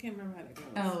 I can't remember how that goes.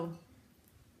 Oh.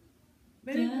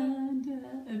 Baby,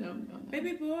 No.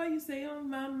 baby boy, you stay on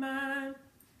my mind.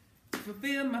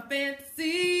 Fulfill my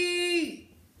fantasy.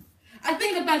 I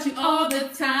think about you all the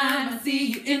time. I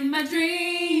see you in my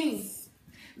dreams.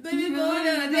 Baby boy,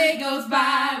 the day goes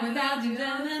by without you.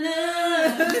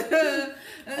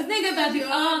 I think about you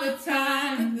all the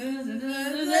time.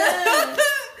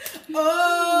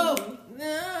 Oh,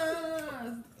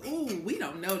 no. Ooh, we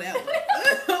don't know that one.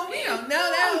 We don't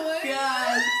know that one.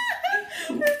 God.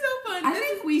 It's so fun. I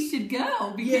think we should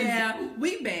go because Yeah,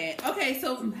 we bad. Okay,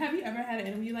 so have you ever had an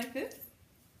interview like this?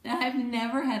 I've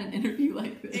never had an interview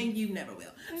like this. And you never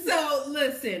will. So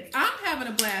listen, I'm having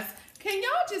a blast. Can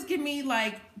y'all just give me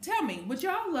like tell me, would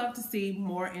y'all love to see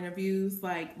more interviews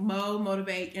like Mo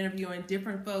Motivate interviewing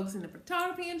different folks in the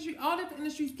photography industry, all different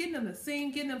industries, getting them to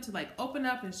sing, getting them to like open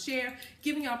up and share,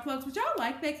 giving y'all plugs? Would y'all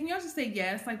like that? Can y'all just say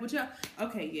yes? Like, would y'all?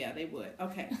 Okay, yeah, they would.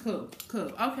 Okay, cool.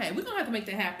 Okay, we're gonna have to make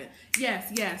that happen.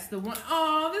 Yes, the one.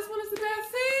 Oh, this one is the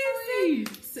best.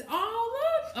 See.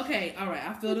 Oh, look. Okay, all right,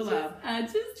 I feel the love. I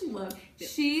just love.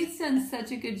 She's done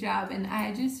such a good job, and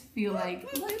I just feel like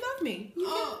they love me.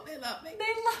 Oh, they love me. They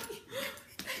love me.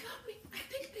 They love me. I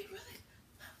think they really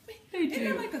love me. They do. Isn't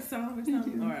there like a song or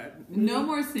something? All right. No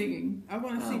more singing. I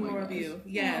want to see more of you.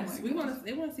 Yes, they want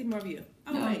to see more of you.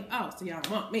 Oh No. wait. Oh, so y'all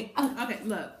want me? Oh. Okay.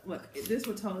 Look. This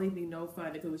would totally be no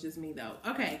fun if it was just me though.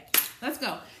 Okay. Let's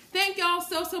go. Thank y'all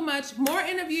so much. More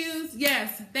interviews.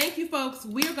 Yes. Thank you, folks.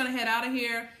 We are gonna head out of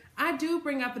here. I do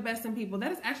bring out the best in people.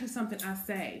 That is actually something I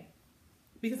say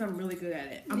because I'm really good at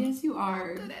it. Yes, you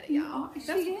are. Good at it, y'all.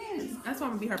 She is. That's why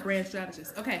I'm gonna be her brand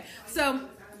strategist. Okay, so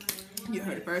you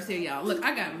heard it first here, y'all. Look,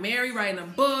 I got Mary writing a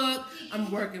book.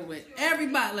 I'm working with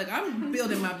everybody. Look, I'm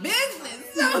building my business.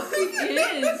 So She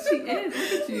is. Look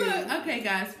at you. Look, okay,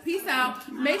 guys, peace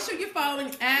out. Make sure you're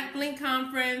following at BLINK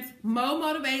Conference. Mo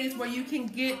Motivate is where you can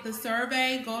get the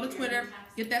survey. Go to Twitter,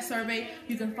 get that survey.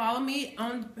 You can follow me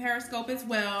on Periscope as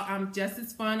well. I'm just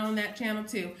as fun on that channel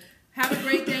too. Have a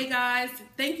great day, guys.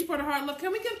 Thank you for the hard look.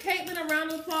 Can we give Katelyn a round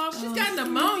of applause? She's got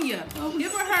pneumonia.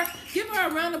 Give her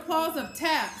a round of applause of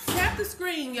taps. Tap the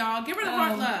screen, y'all. Give her the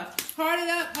heart love. Heart it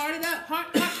up.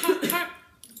 Heart.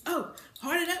 Oh,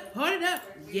 heart it up.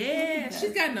 Yeah,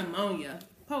 she's got pneumonia.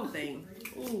 Whole thing.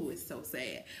 Ooh, it's so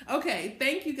sad. Okay,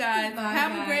 thank you guys. Bye,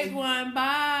 Have a guys. great one.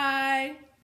 Bye.